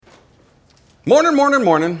Morning, morning,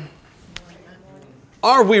 morning.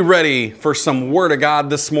 Are we ready for some Word of God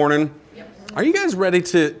this morning? Yep. Are you guys ready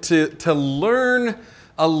to learn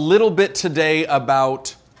a little bit today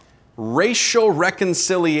about racial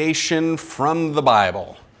reconciliation from the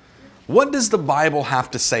Bible? What does the Bible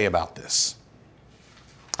have to say about this?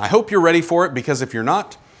 I hope you're ready for it, because if you're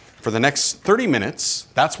not, for the next 30 minutes,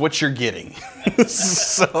 that's what you're getting.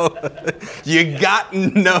 So you got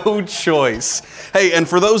no choice. Hey, and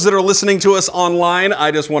for those that are listening to us online,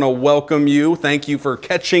 I just want to welcome you. Thank you for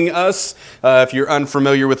catching us. If you're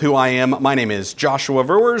unfamiliar with who I am, my name is Joshua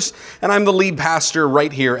Verwers, and I'm the lead pastor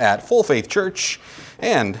right here at Full Faith Church,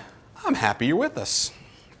 and I'm happy you're with us.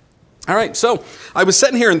 All right, so I was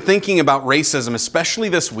sitting here and thinking about racism, especially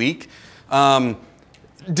this week.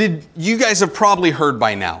 You guys have probably heard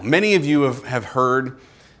by now, many of you have heard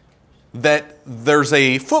that there's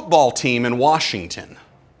a football team in Washington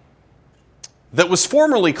that was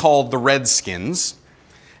formerly called the Redskins,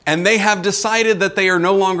 and they have decided that they are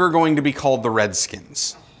no longer going to be called the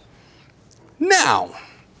Redskins. Now,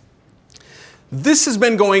 this has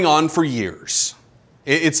been going on for years.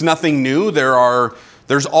 It's nothing new.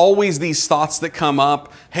 There's always these thoughts that come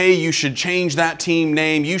up. Hey, you should change that team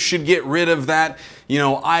name. You should get rid of that,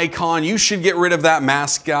 icon. You should get rid of that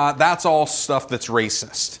mascot. That's all stuff that's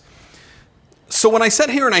racist. So when I sit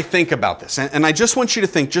here and I think about this, and I just want you to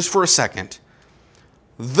think just for a second,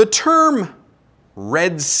 the term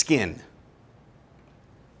red skin.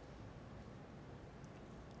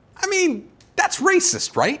 That's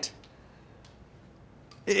racist, right?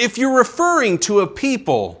 If you're referring to a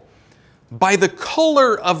people by the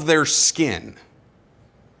color of their skin,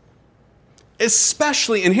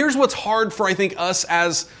 especially, and here's what's hard for, I think, us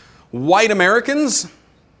as white Americans.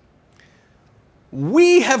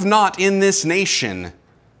 We have not in this nation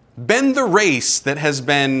been the race that has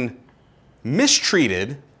been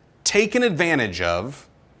mistreated, taken advantage of,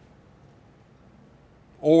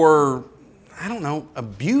 or,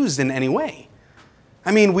 abused in any way.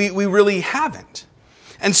 We really haven't.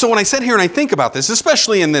 And so when I sit here and I think about this,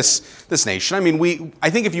 especially in this nation, I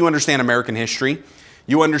think if you understand American history,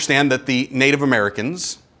 you understand that the Native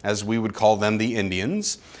Americans, as we would call them, the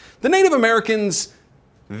Indians, the Native Americans,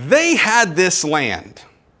 they had this land,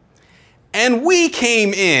 and we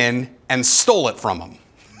came in and stole it from them.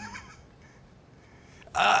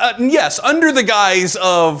 Yes, under the guise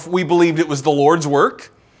of we believed it was the Lord's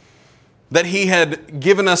work, that He had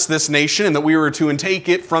given us this nation and that we were to take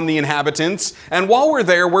it from the inhabitants, and while we're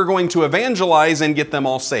there, we're going to evangelize and get them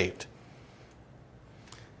all saved.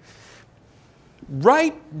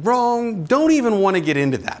 Right, wrong, don't even want to get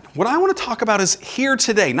into that. What I want to talk about is here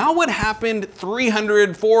today, not what happened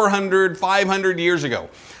 300, 400, 500 years ago.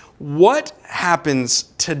 What happens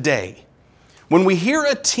today when we hear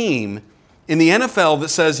a team in the NFL that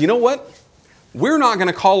says, you know what, we're not going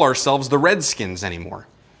to call ourselves the Redskins anymore,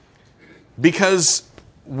 because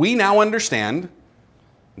we now understand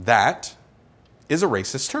that is a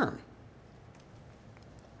racist term.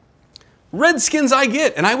 Redskins, I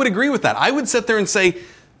get, and I would agree with that. I would sit there and say,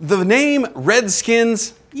 the name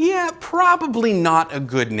Redskins, probably not a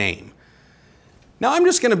good name. Now, I'm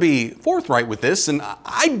just going to be forthright with this, and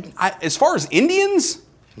I as far as Indians,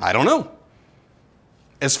 I don't know.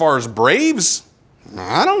 As far as Braves,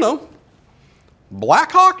 I don't know.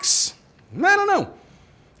 Blackhawks, I don't know.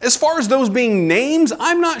 As far as those being names,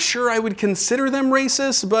 I'm not sure I would consider them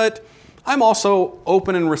racist, but I'm also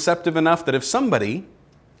open and receptive enough that if somebody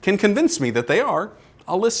can convince me that they are,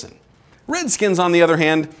 I'll listen. Redskins, on the other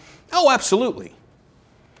hand, absolutely.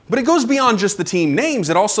 But it goes beyond just the team names.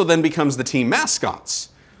 It also then becomes the team mascots.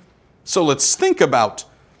 So let's think about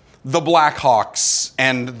the Blackhawks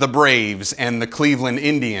and the Braves and the Cleveland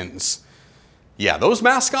Indians. Yeah, those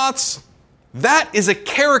mascots, that is a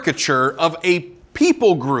caricature of a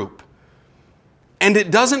people group. And it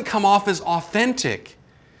doesn't come off as authentic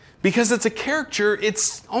because it's a caricature.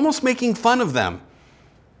 It's almost making fun of them.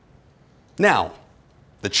 Now,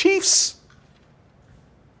 the Chiefs,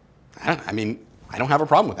 I don't have a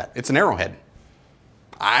problem with that. It's an arrowhead.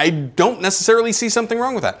 I don't necessarily see something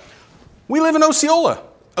wrong with that. We live in Osceola.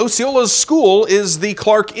 Osceola's school is the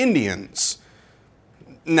Clark Indians.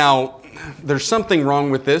 Now, there's something wrong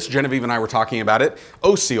with this. Genevieve and I were talking about it.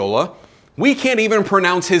 Osceola, we can't even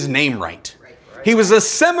pronounce his name right. He was a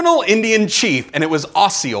Seminole Indian chief, and it was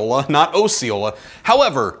Osceola, not Osceola.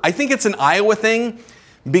 However, I think it's an Iowa thing,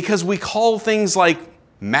 because we call things like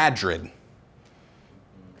Madrid.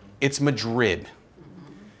 It's Madrid.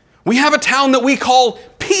 We have a town that we call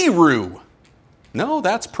Peru. No,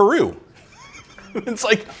 that's Peru. It's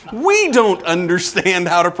like, we don't understand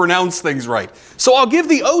how to pronounce things right. So I'll give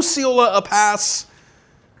the Osceola a pass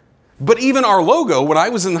But even our logo, when I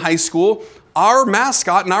was in high school, our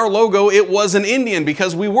mascot and our logo, it was an Indian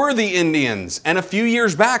because we were the Indians. And a few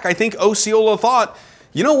years back, I think Osceola thought,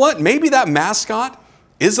 you know what, maybe that mascot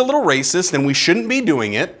is a little racist and we shouldn't be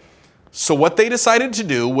doing it. So what they decided to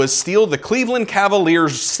do was steal the Cleveland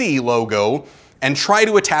Cavaliers C logo and try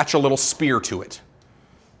to attach a little spear to it.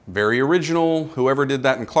 Very original. Whoever did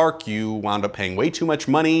that in Clark, you wound up paying way too much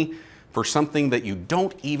money for something that you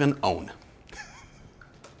don't even own.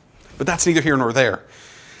 But that's neither here nor there.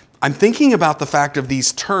 I'm thinking about the fact of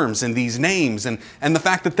these terms and these names and the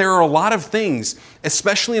fact that there are a lot of things,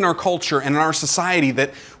 especially in our culture and in our society,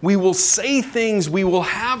 that we will say things, we will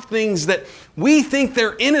have things that we think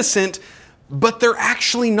they're innocent, but they're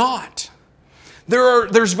actually not.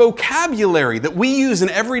 There's vocabulary that we use in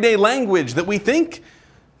everyday language that we think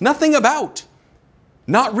nothing about,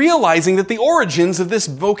 not realizing that the origins of this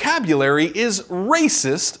vocabulary is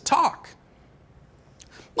racist talk.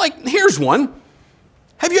 Like, here's one.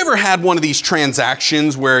 Have you ever had one of these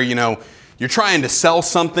transactions where, you're trying to sell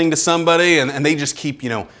something to somebody and they just keep,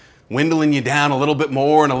 dwindling you down a little bit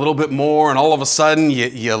more and a little bit more, and all of a sudden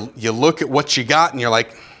you look at what you got and you're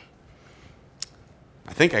like,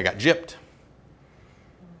 I think I got gypped.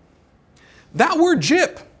 That word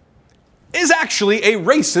gyp is actually a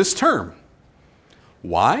racist term.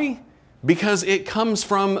 Why? Because it comes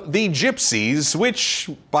from the Gypsies, which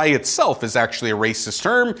by itself is actually a racist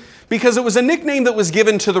term because it was a nickname that was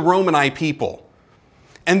given to the Romanite people.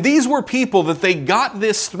 And these were people that they got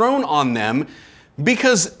this thrown on them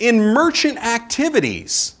because in merchant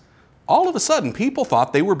activities, all of a sudden people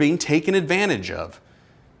thought they were being taken advantage of.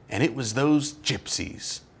 And it was those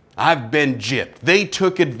gypsies. I've been gypped. They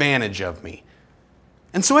took advantage of me.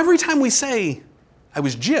 And so every time we say, I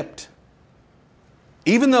was gypped,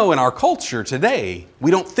 even though in our culture today, we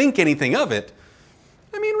don't think anything of it,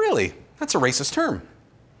 really, that's a racist term.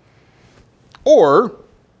 Or,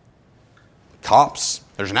 cops,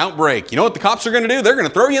 there's an outbreak. You know what the cops are going to do? They're going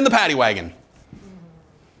to throw you in the paddy wagon.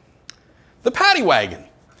 The paddy wagon.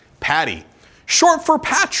 Paddy, short for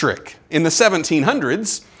Patrick in the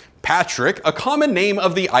 1700s. Patrick, a common name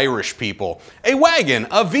of the Irish people. A wagon,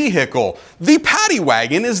 a vehicle. The paddy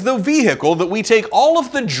wagon is the vehicle that we take all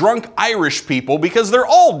of the drunk Irish people, because they're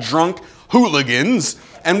all drunk hooligans,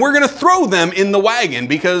 and we're going to throw them in the wagon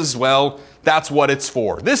because, well, that's what it's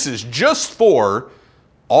for. This is just for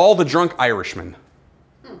all the drunk Irishmen.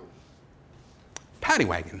 Paddy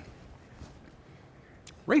wagon.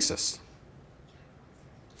 Racist.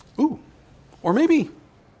 Ooh. Or maybe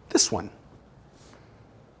this one.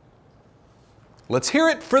 Let's hear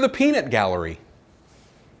it for the peanut gallery.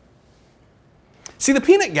 See, the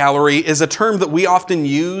peanut gallery is a term that we often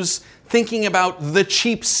use thinking about the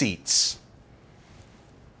cheap seats.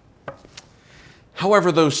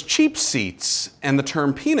 However, those cheap seats and the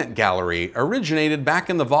term peanut gallery originated back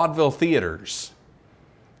in the vaudeville theaters.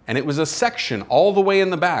 And it was a section all the way in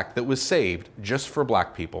the back that was saved just for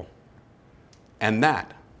black people. And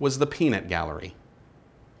that was the peanut gallery.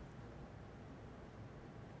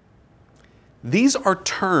 These are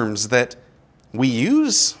terms that we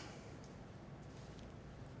use,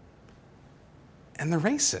 and they're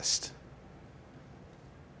racist.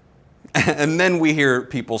 And then we hear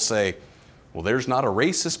people say, well, there's not a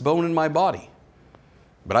racist bone in my body,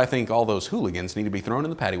 but I think all those hooligans need to be thrown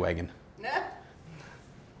in the paddy wagon.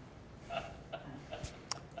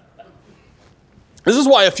 This is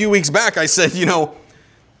why a few weeks back I said,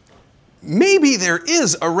 maybe there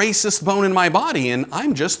is a racist bone in my body and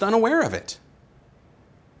I'm just unaware of it.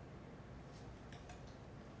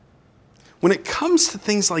 When it comes to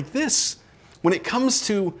things like this, when it comes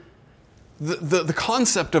to the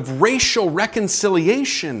concept of racial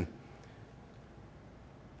reconciliation,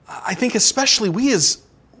 I think especially we as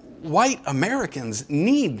white Americans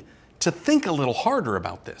need to think a little harder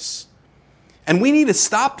about this. And we need to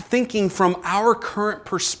stop thinking from our current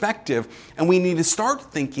perspective, and we need to start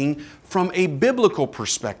thinking from a biblical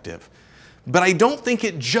perspective. But I don't think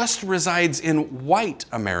it just resides in white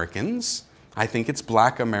Americans. I think it's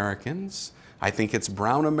black Americans. I think it's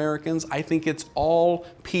brown Americans. I think it's all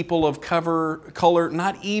people of color,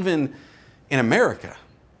 not even in America.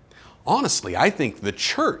 Honestly, I think the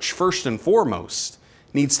church, first and foremost,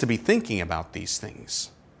 needs to be thinking about these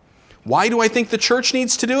things. Why do I think the church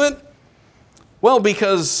needs to do it? Well,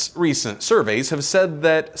 because recent surveys have said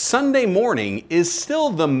that Sunday morning is still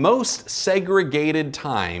the most segregated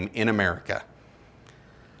time in America.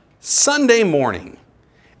 Sunday morning,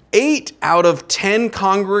 8 out of 10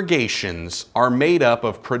 congregations are made up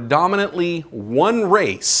of predominantly one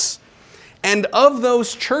race, and of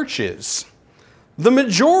those churches, the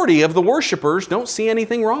majority of the worshipers don't see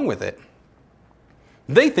anything wrong with it.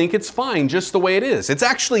 They think it's fine just the way it is. It's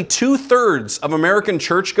actually 2/3 of American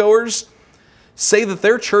churchgoers say that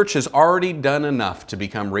their church has already done enough to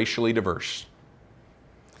become racially diverse.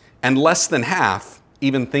 And less than half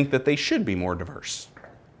even think that they should be more diverse.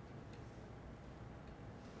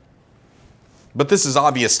 But this is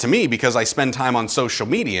obvious to me because I spend time on social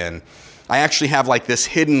media, and I actually have like this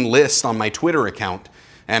hidden list on my Twitter account,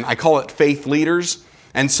 and I call it Faith Leaders.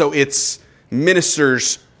 And so it's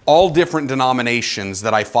ministers, all different denominations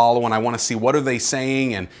that I follow, and I want to see what are they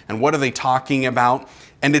saying and what are they talking about.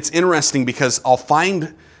 And it's interesting because I'll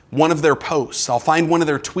find one of their posts, I'll find one of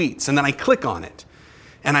their tweets, and then I click on it.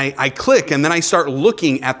 And I click, and then I start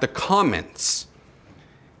looking at the comments.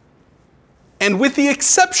 And with the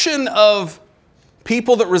exception of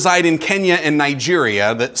people that reside in Kenya and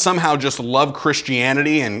Nigeria that somehow just love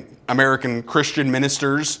Christianity and American Christian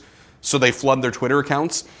ministers, so they flood their Twitter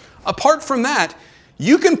accounts, apart from that,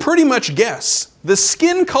 you can pretty much guess the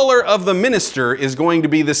skin color of the minister is going to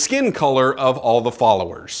be the skin color of all the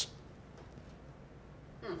followers.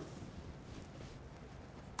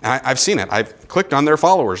 I've seen it. I've clicked on their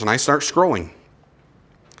followers and I start scrolling.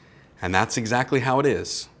 And that's exactly how it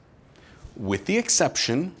is. With the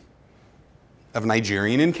exception of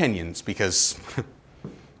Nigerian and Kenyans, because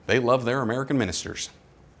they love their American ministers.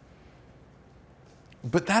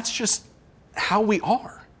 But that's just how we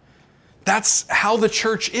are. That's how the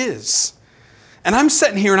church is. And I'm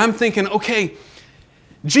sitting here and I'm thinking, okay,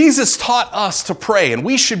 Jesus taught us to pray, and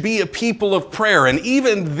we should be a people of prayer. And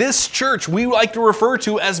even this church we like to refer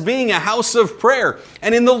to as being a house of prayer.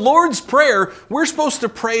 And in the Lord's Prayer, we're supposed to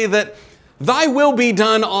pray that thy will be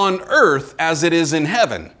done on earth as it is in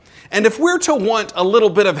heaven. And if we're to want a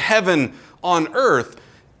little bit of heaven on earth,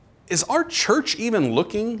 is our church even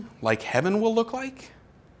looking like heaven will look like?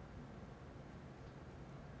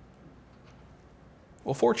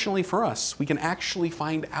 Well, fortunately for us, we can actually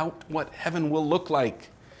find out what heaven will look like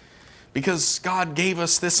because God gave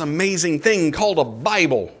us this amazing thing called a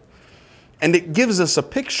Bible, and it gives us a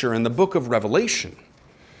picture in the book of Revelation.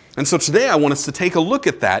 And so today I want us to take a look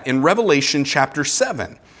at that in Revelation chapter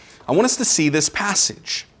 7. I want us to see this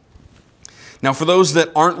passage. Now, for those that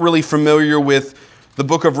aren't really familiar with the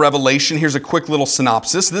book of Revelation, here's a quick little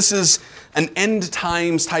synopsis. This is an end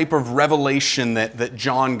times type of revelation that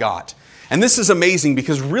John got. And this is amazing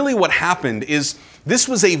because really what happened is this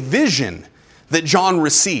was a vision that John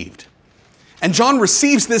received. And John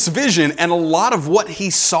receives this vision, and a lot of what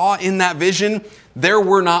he saw in that vision, there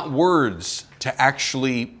were not words to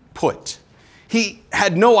actually put. He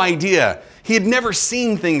had no idea. He had never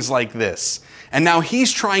seen things like this. And now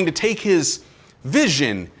he's trying to take his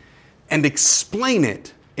vision and explain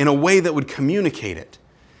it in a way that would communicate it.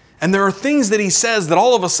 And there are things that he says that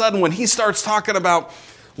all of a sudden when he starts talking about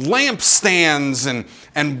lampstands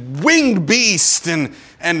and winged beast and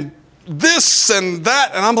this and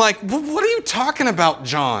that, and I'm like, what are you talking about,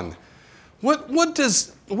 John? What does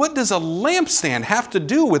a lampstand have to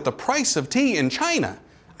do with the price of tea in China?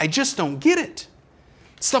 I just don't get it.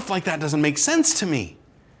 Stuff like that doesn't make sense to me.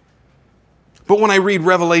 But when I read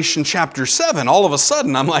Revelation chapter 7, all of a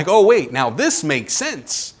sudden I'm like, oh wait, now this makes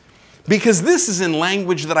sense. Because this is in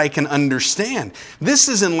language that I can understand. This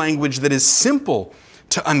is in language that is simple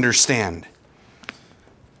to understand.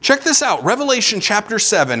 Check this out, Revelation chapter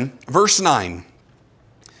 7, verse 9.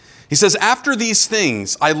 He says, after these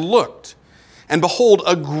things I looked, and behold,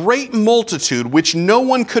 a great multitude which no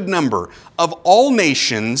one could number, of all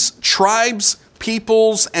nations, tribes,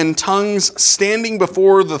 peoples, and tongues, standing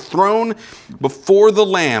before the throne, before the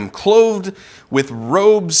Lamb, clothed with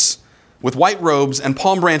robes, with white robes and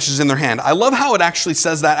palm branches in their hand. I love how it actually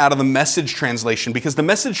says that out of the Message translation, because the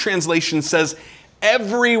Message translation says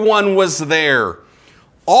everyone was there.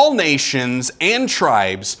 All nations and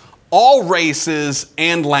tribes, all races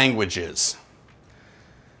and languages.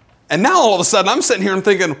 And now all of a sudden I'm sitting here and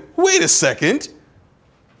thinking, wait a second,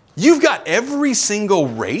 you've got every single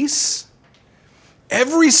race,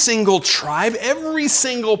 every single tribe, every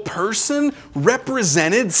single person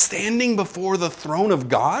represented standing before the throne of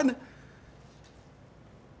God?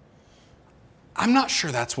 I'm not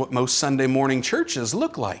sure that's what most Sunday morning churches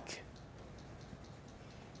look like.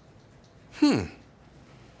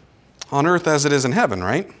 On earth as it is in heaven,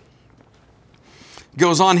 right?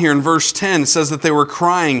 Goes on here in verse 10, says that they were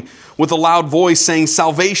crying with a loud voice saying,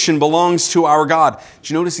 salvation belongs to our God. Did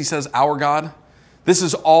you notice he says our God? This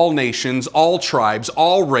is all nations, all tribes,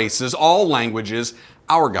 all races, all languages,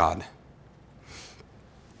 our God.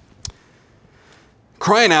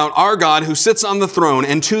 Crying out, our God who sits on the throne,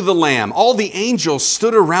 and to the Lamb. All the angels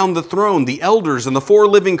stood around the throne, the elders and the four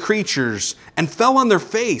living creatures, and fell on their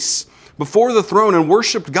face before the throne and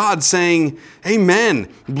worshiped God, saying,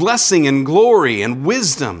 Amen, blessing and glory and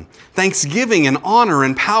wisdom, thanksgiving and honor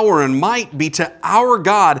and power and might be to our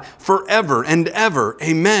God forever and ever.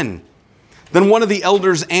 Amen. Then one of the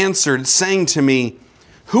elders answered, saying to me,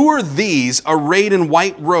 Who are these arrayed in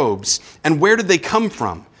white robes, and where did they come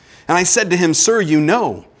from? And I said to him, Sir, you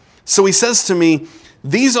know. So he says to me,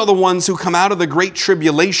 These are the ones who come out of the great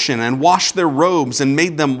tribulation and washed their robes and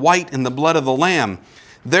made them white in the blood of the Lamb.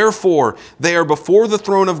 Therefore, they are before the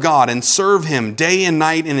throne of God and serve him day and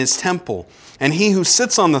night in his temple. And he who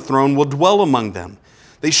sits on the throne will dwell among them.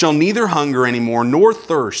 They shall neither hunger any more, nor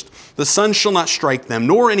thirst. The sun shall not strike them,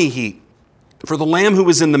 nor any heat. For the Lamb who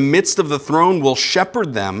is in the midst of the throne will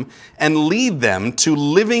shepherd them and lead them to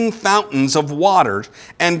living fountains of water,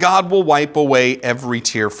 and God will wipe away every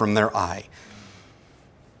tear from their eye.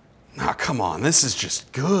 Now, come on, this is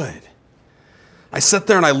just good. I sit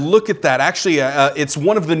there and I look at that. Actually, it's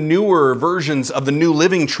one of the newer versions of the New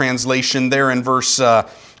Living Translation there in verse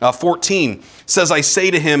 14. It says, I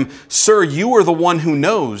say to him, Sir, you are the one who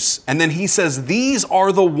knows. And then he says, These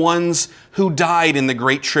are the ones who died in the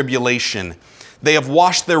great tribulation. They have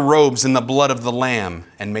washed their robes in the blood of the Lamb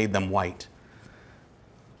and made them white.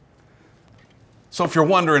 So if you're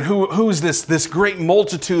wondering, who's this great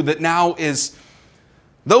multitude that now is...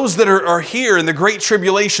 Those that are here in the Great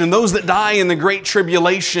Tribulation, those that die in the Great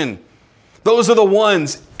Tribulation, those are the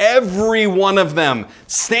ones, every one of them,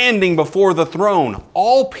 standing before the throne.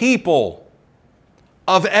 All people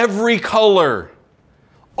of every color,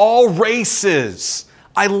 all races.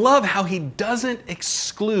 I love how he doesn't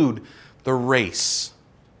exclude the race.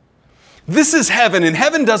 This is heaven, and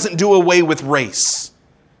heaven doesn't do away with race.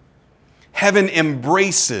 Heaven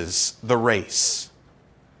embraces the race.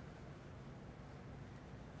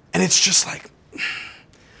 And it's just like,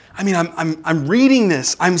 I mean, I'm reading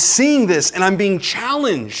this, I'm seeing this, and I'm being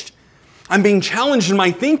challenged. I'm being challenged in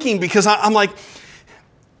my thinking because I'm like,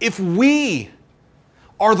 if we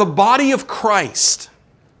are the body of Christ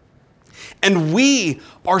and we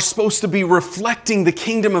are supposed to be reflecting the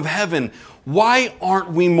kingdom of heaven, why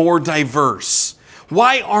aren't we more diverse?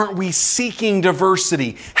 Why aren't we seeking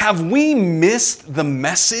diversity? Have we missed the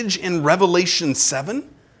message in Revelation 7?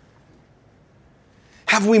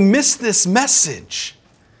 Have we missed this message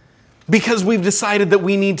because we've decided that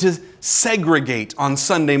we need to segregate on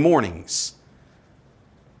Sunday mornings?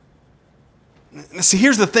 See,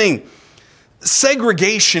 here's the thing.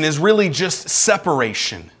 Segregation is really just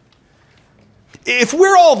separation. If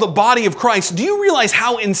we're all the body of Christ, do you realize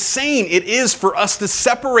how insane it is for us to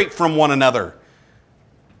separate from one another?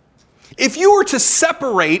 If you were to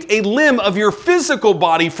separate a limb of your physical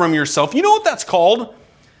body from yourself, you know what that's called?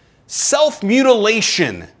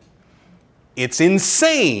 Self-mutilation. It's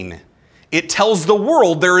insane. It tells the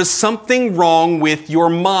world there is something wrong with your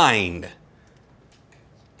mind.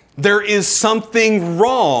 There is something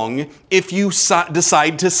wrong if you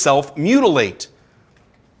decide to self-mutilate.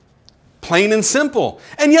 Plain and simple.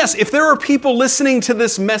 And yes, if there are people listening to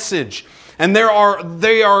this message and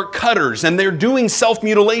they are cutters and they're doing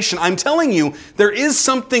self-mutilation, I'm telling you, there is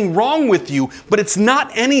something wrong with you, but it's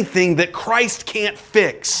not anything that Christ can't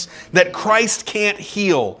fix, that Christ can't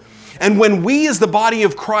heal. And when we as the body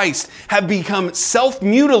of Christ have become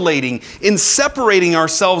self-mutilating in separating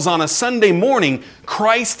ourselves on a Sunday morning,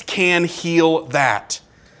 Christ can heal that.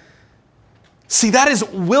 See, that is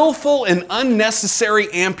willful and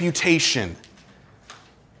unnecessary amputation.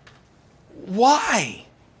 Why?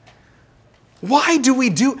 Why do we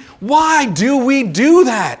do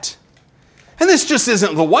that? And this just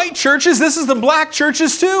isn't the white churches, this is the black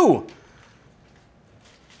churches too.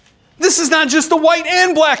 This is not just the white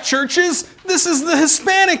and black churches, this is the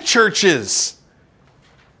Hispanic churches.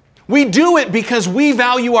 We do it because we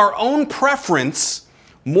value our own preference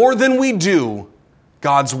more than we do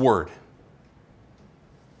God's Word.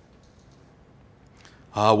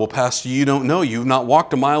 Well, Pastor, you don't know. You've not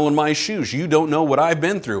walked a mile in my shoes. You don't know what I've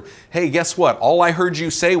been through. Hey, guess what? All I heard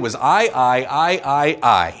you say was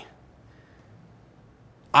I.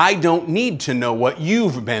 I don't need to know what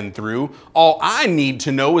you've been through. All I need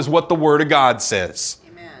to know is what the Word of God says.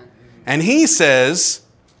 Amen. And He says,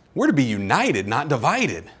 we're to be united, not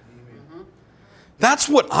divided. Mm-hmm. That's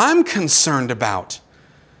what I'm concerned about.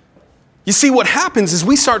 You see, what happens is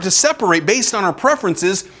we start to separate based on our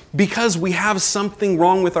preferences because we have something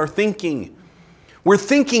wrong with our thinking. We're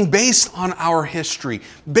thinking based on our history,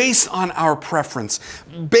 based on our preference,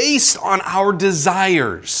 based on our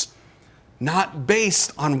desires, not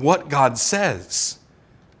based on what God says.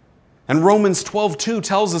 And Romans 12:2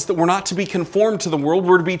 tells us that we're not to be conformed to the world,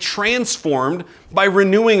 we're to be transformed by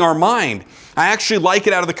renewing our mind. I actually like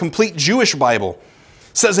it out of the Complete Jewish Bible.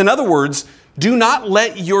 says, in other words, do not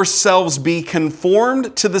let yourselves be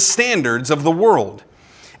conformed to the standards of the world.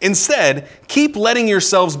 Instead, keep letting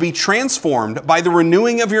yourselves be transformed by the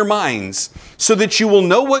renewing of your minds so that you will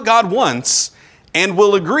know what God wants and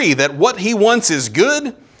will agree that what He wants is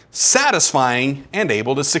good, satisfying, and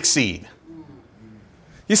able to succeed.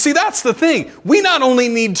 You see, that's the thing. We not only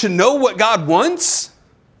need to know what God wants,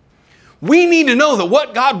 we need to know that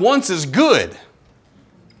what God wants is good.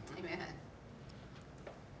 Amen.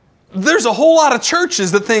 There's a whole lot of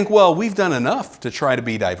churches that think, well, we've done enough to try to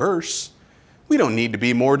be diverse. We don't need to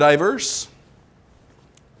be more diverse.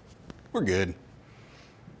 We're good.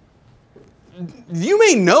 You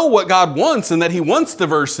may know what God wants and that He wants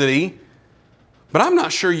diversity, but I'm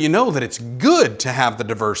not sure you know that it's good to have the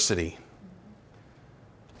diversity.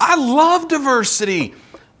 I love diversity.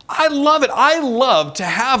 I love it. I love to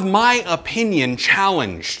have my opinion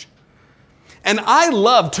challenged. And I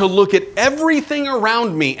love to look at everything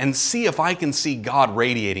around me and see if I can see God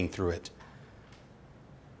radiating through it.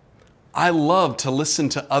 I love to listen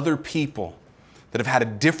to other people that have had a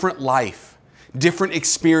different life, different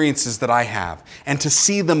experiences that I have, and to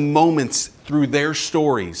see the moments through their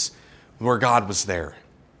stories where God was there.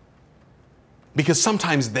 Because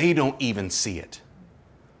sometimes they don't even see it.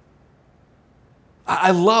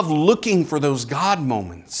 I love looking for those God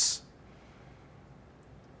moments.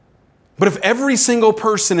 But if every single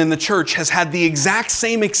person in the church has had the exact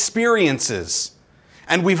same experiences,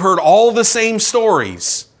 and we've heard all the same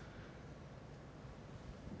stories,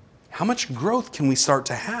 how much growth can we start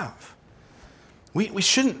to have? We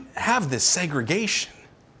shouldn't have this segregation.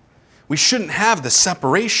 We shouldn't have this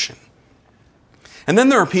separation. And then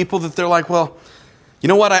there are people that they're like, well, you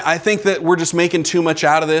know what? I think that we're just making too much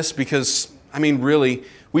out of this because, really,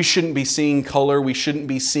 we shouldn't be seeing color. We shouldn't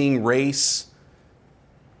be seeing race.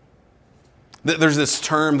 There's this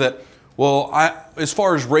term that, well, as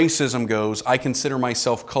far as racism goes, I consider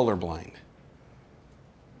myself colorblind.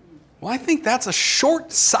 Well, I think that's a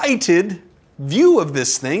short-sighted view of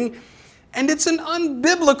this thing, and it's an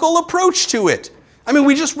unbiblical approach to it.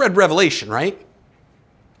 We just read Revelation, right?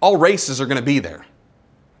 All races are going to be there.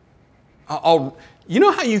 You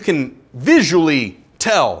know how you can visually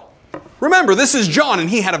tell? Remember, this is John, and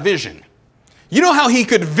he had a vision. You know how he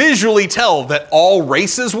could visually tell that all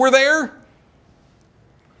races were there?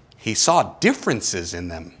 He saw differences in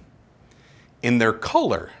them, in their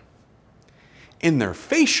color, in their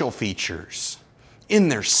facial features, in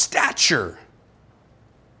their stature.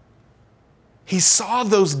 He saw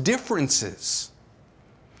those differences.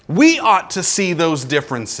 We ought to see those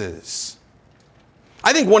differences.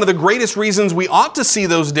 I think one of the greatest reasons we ought to see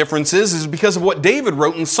those differences is because of what David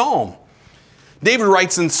wrote in Psalm. David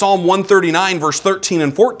writes in Psalm 139, verse 13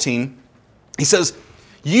 and 14, he says,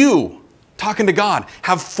 "You," talking to God,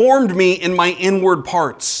 "have formed me in my inward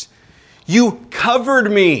parts. You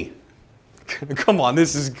covered me." Come on,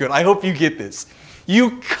 this is good. I hope you get this.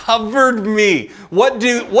 You covered me. What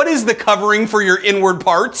is the covering for your inward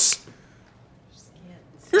parts?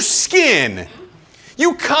 Your skin.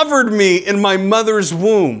 You covered me in my mother's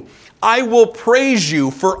womb. I will praise you,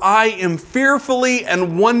 for I am fearfully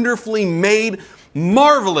and wonderfully made.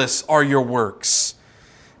 Marvelous are your works.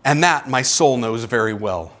 And that my soul knows very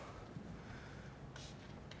well.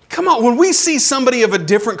 Come on, when we see somebody of a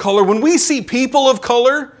different color, when we see people of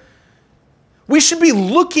color, we should be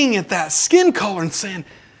looking at that skin color and saying,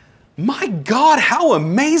 my God, how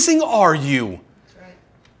amazing are you? That's right.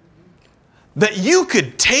 That you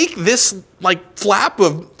could take this flap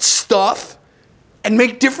of stuff and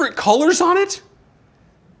make different colors on it?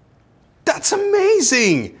 That's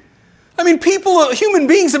amazing. Human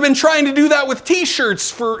beings have been trying to do that with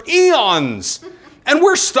t-shirts for eons. And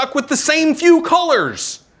we're stuck with the same few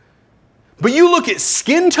colors. But you look at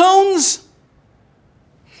skin tones,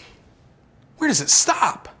 where does it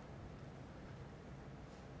stop?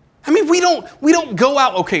 We don't go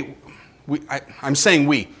out, okay, I'm saying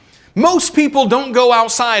we. Most people don't go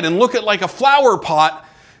outside and look at a flower pot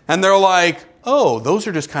and they're like, oh, those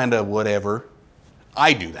are just kind of whatever.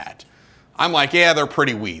 I do that. I'm like, yeah, they're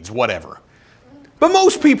pretty weeds, whatever. But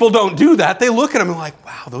most people don't do that. They look at them and like,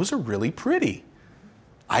 wow, those are really pretty.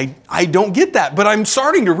 I don't get that, but I'm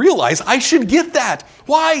starting to realize I should get that.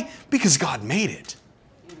 Why? Because God made it.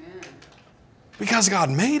 Amen. Because God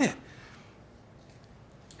made it.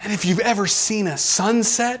 And if you've ever seen a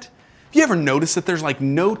sunset, have you ever noticed that there's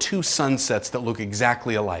no two sunsets that look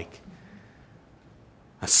exactly alike?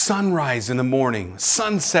 A sunrise in the morning, a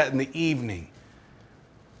sunset in the evening.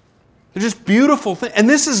 They're just beautiful things. And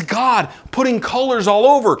this is God putting colors all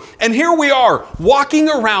over. And here we are walking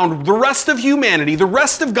around the rest of humanity, the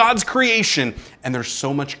rest of God's creation, and there's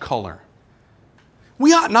so much color.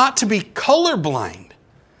 We ought not to be colorblind.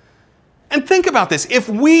 And think about this. If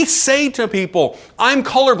we say to people, I'm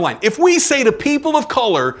colorblind, if we say to people of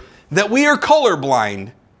color that we are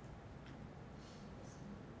colorblind,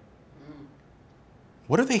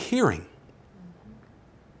 what are they hearing?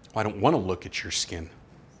 I don't want to look at your skin.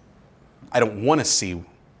 I don't want to see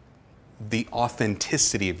the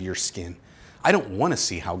authenticity of your skin. I don't want to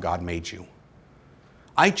see how God made you.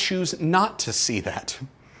 I choose not to see that.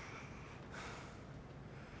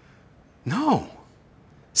 No.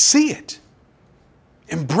 See it.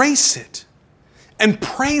 Embrace it. And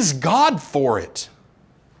praise God for it.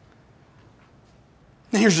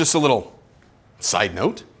 Now here's just a little side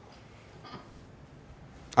note.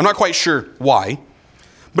 I'm not quite sure why,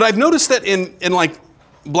 but I've noticed that in like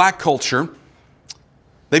black culture,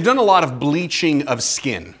 they've done a lot of bleaching of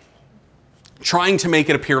skin, trying to make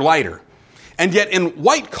it appear lighter. And yet in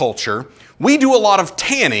white culture, we do a lot of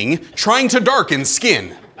tanning, trying to darken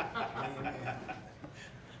skin.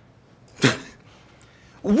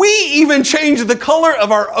 We even change the color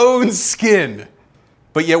of our own skin,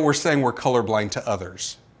 but yet we're saying we're colorblind to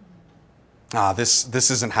others.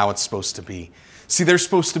 This isn't how it's supposed to be. See, there's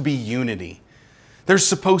supposed to be unity. There's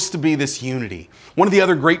supposed to be this unity. One of the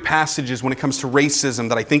other great passages when it comes to racism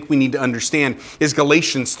that I think we need to understand is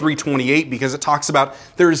Galatians 3:28, because it talks about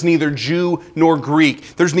there is neither Jew nor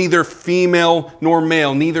Greek. There's neither female nor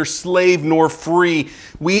male, neither slave nor free.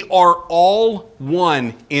 We are all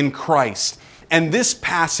one in Christ. And this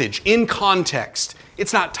passage, in context,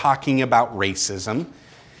 it's not talking about racism.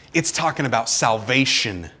 It's talking about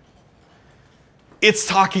salvation. It's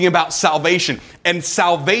talking about salvation. And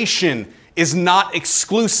salvation is not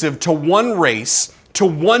exclusive to one race, to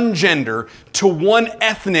one gender, to one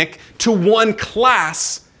ethnic, to one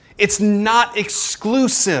class. It's not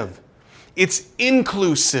exclusive. It's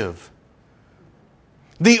inclusive.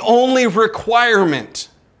 The only requirement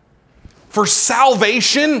for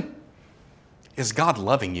salvation is God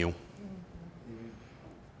loving you.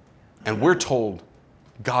 And we're told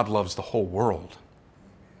God loves the whole world.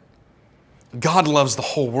 God loves the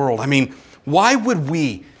whole world. I mean, why would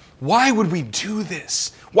we do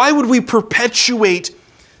this? Why would we perpetuate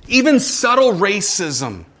even subtle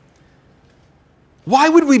racism? Why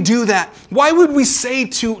would we do that? Why would we say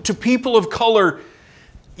to people of color,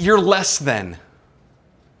 you're less than?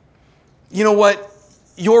 You know what?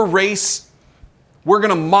 Your race, we're going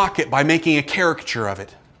to mock it by making a caricature of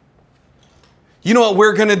it. You know what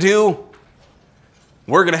we're going to do?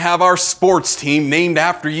 We're going to have our sports team named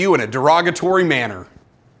after you in a derogatory manner.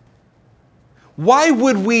 Why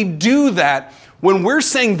would we do that when we're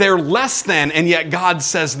saying they're less than and yet God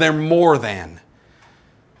says they're more than?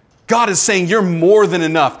 God is saying you're more than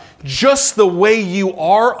enough. Just the way you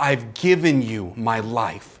are, I've given you my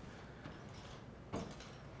life.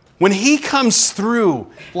 When He comes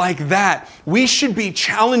through like that, we should be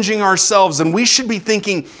challenging ourselves and we should be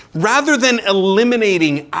thinking, rather than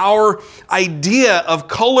eliminating our idea of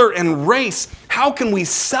color and race, how can we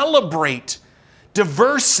celebrate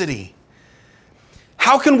diversity?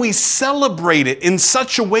 How can we celebrate it in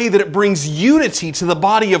such a way that it brings unity to the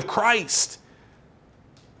body of Christ?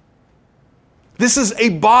 This is a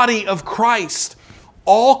body of Christ.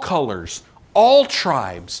 All colors, all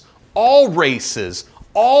tribes, all races,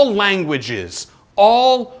 all languages,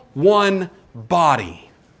 all one body.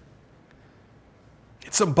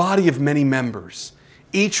 It's a body of many members.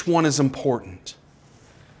 Each one is important.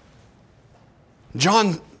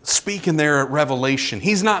 John speaking there at Revelation,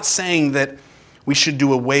 he's not saying that we should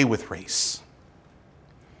do away with race.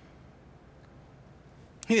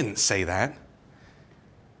 He didn't say that.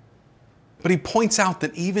 But he points out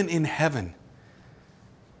that even in heaven,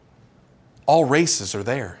 all races are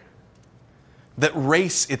there. That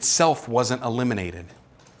race itself wasn't eliminated.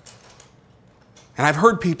 And I've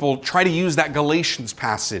heard people try to use that Galatians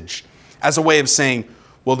passage as a way of saying,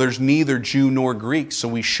 well, there's neither Jew nor Greek, so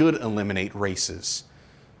we should eliminate races.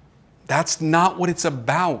 That's not what it's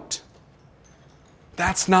about.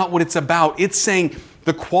 That's not what it's about. It's saying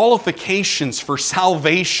the qualifications for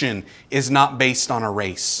salvation is not based on a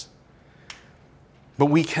race. But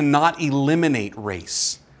we cannot eliminate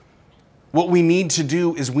race. What we need to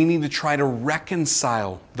do is we need to try to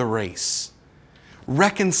reconcile the race.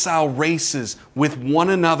 Reconcile races with one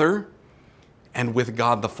another and with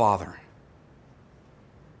God the Father.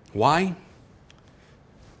 Why?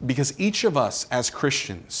 Because each of us as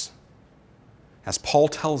Christians, as Paul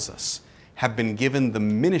tells us, have been given the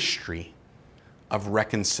ministry of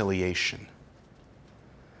reconciliation.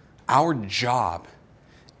 Our job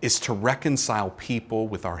is to reconcile people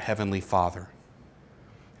with our Heavenly Father.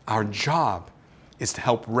 Our job is to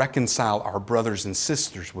help reconcile our brothers and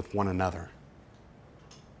sisters with one another.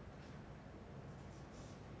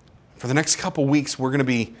 For the next couple weeks, we're going to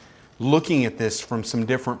be looking at this from some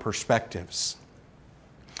different perspectives.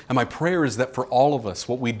 And my prayer is that for all of us,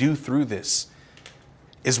 what we do through this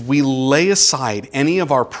is we lay aside any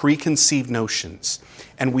of our preconceived notions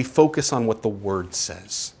and we focus on what the Word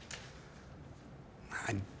says.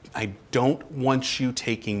 I don't want you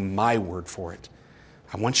taking my word for it.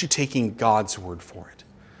 I want you taking God's word for it.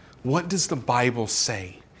 What does the Bible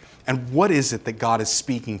say? And what is it that God is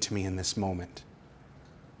speaking to me in this moment?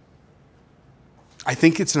 I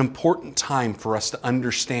think it's an important time for us to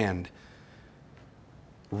understand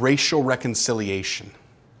racial reconciliation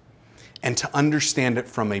and to understand it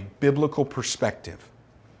from a biblical perspective,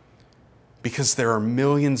 because there are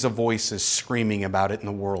millions of voices screaming about it in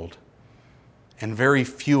the world, and very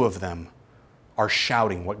few of them are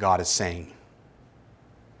shouting what God is saying.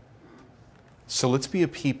 So let's be a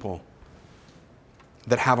people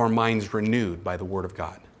that have our minds renewed by the Word of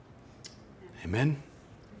God. Amen?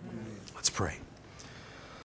 Let's pray.